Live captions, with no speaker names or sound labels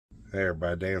Hey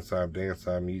everybody, Dan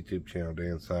Simon YouTube channel,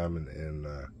 Dan Simon, and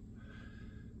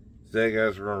today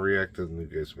guys we're going to react to the new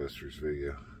Ghostbusters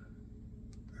video.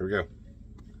 Here we go.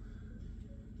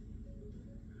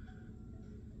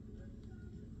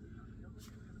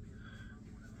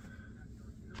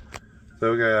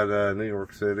 So we got New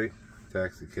York City,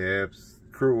 taxi cabs,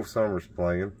 Cruel Summer's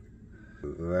playing.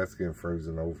 That's getting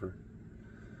frozen over.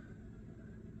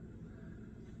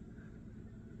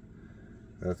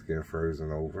 That's getting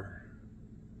frozen over.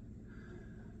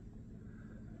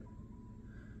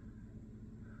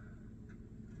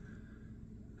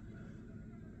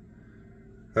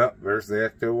 Oh, there's the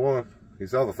Ecto 1. You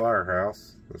saw the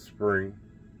firehouse, the spring,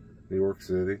 New York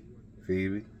City,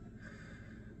 Phoebe,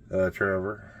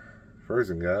 Trevor,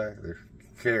 Frozen guy, there's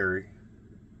Carrie.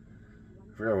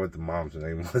 I forgot what the mom's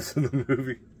name was in the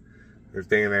movie. There's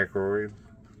Dan Aykroyd,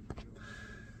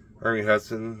 Ernie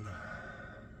Hudson,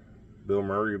 Bill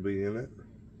Murray will be in it.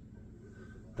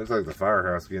 Looks like the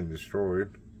firehouse getting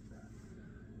destroyed.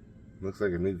 Looks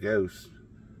like a new ghost.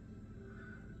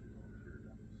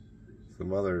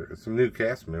 Some new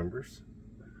cast members.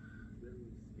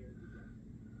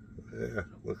 Yeah,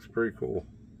 looks pretty cool.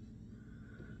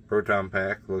 Proton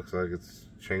Pack looks like it's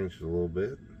changed a little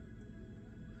bit.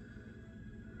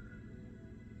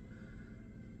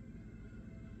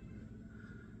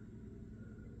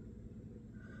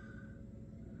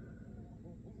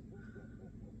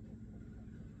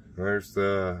 There's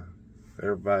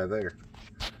everybody there.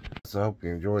 So I hope you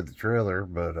enjoyed the trailer,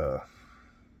 but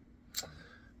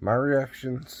my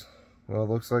reactions, well, it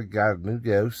looks like got a new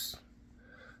ghost.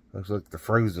 Looks like the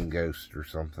Frozen ghost or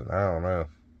something. I don't know.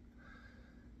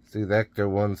 See, the Ecto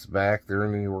one's back. They're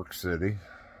in New York City.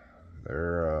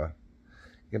 They're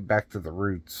getting back to the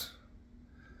roots.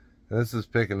 And this is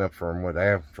picking up from what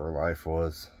Afterlife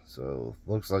was. So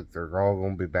looks like they're all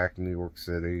going to be back in New York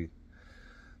City.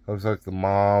 Looks like the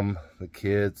mom, the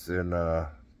kids, and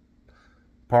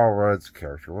Paul Rudd's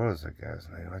character. What was that guy's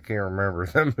name? I can't remember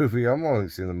that movie. I've only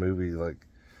seen the movie like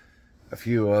a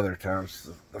few other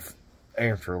times. The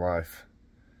Afterlife.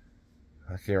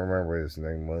 I can't remember what his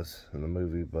name was in the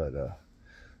movie, but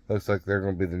looks like they're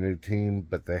going to be the new team.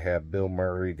 But they have Bill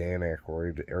Murray, Dan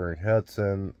Aykroyd, Ernie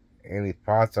Hudson, Annie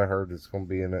Potts. I heard is going to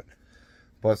be in it,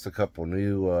 plus a couple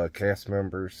new cast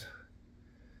members.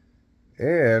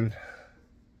 And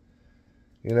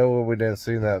you know what we didn't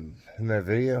see in that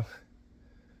video?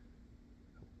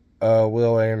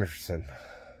 Will Anderson,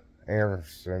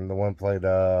 the one played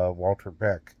Walter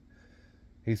Peck.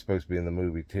 He's supposed to be in the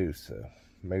movie too, so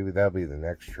maybe that'll be the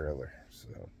next trailer.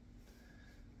 So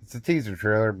it's a teaser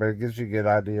trailer, but it gives you a good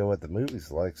idea what the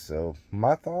movie's like. So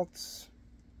my thoughts,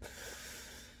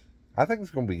 I think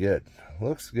it's gonna be good.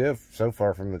 Looks good so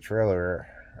far from the trailer.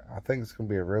 I think it's gonna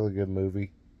be a really good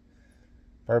movie.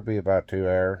 Probably about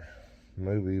 2-hour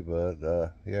movie,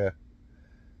 but yeah,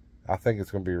 I think it's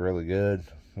gonna be really good.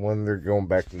 One, they're going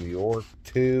back to New York.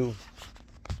 Two,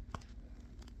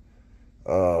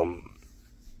 they're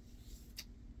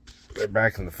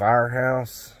back in the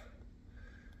firehouse.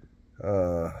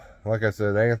 Like I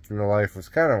said, Afterlife was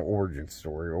kind of an origin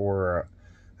story, or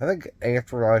I think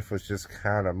Afterlife was just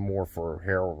kind of more for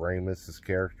Harold Ramis's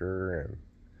character and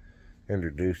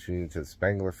introducing you to the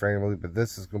Spangler family. But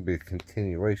this is going to be a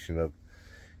continuation of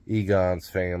Egon's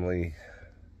family,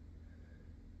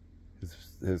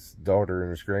 his daughter and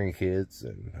his grandkids,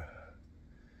 and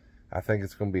I think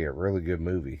it's going to be a really good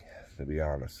movie, to be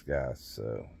honest, guys.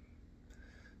 So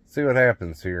see what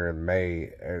happens here in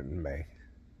May.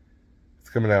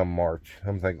 It's coming out in March.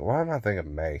 I'm thinking, why am I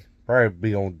thinking May?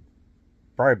 Probably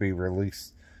be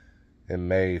released in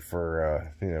May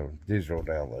for you know, digital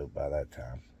download by that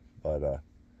time. But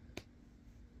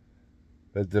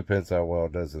it depends how well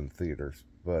it does in theaters.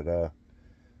 But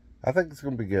I think it's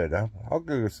gonna be good. I'll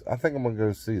go. I think I'm gonna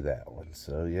go see that one.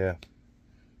 So yeah,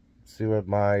 see what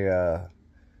my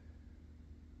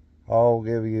I'll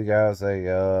give you guys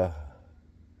a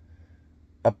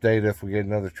update if we get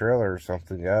another trailer or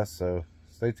something, guys. So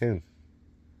stay tuned.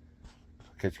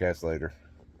 Catch you guys later.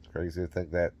 It's crazy to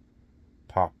think that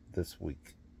popped this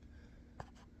week.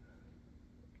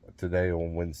 Today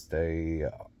on Wednesday,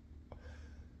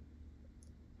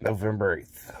 November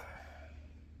 8th.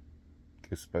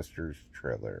 Ghostbusters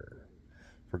trailer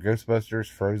for Ghostbusters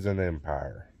Frozen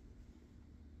Empire.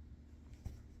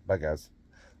 Bye guys.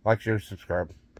 Like, share, subscribe.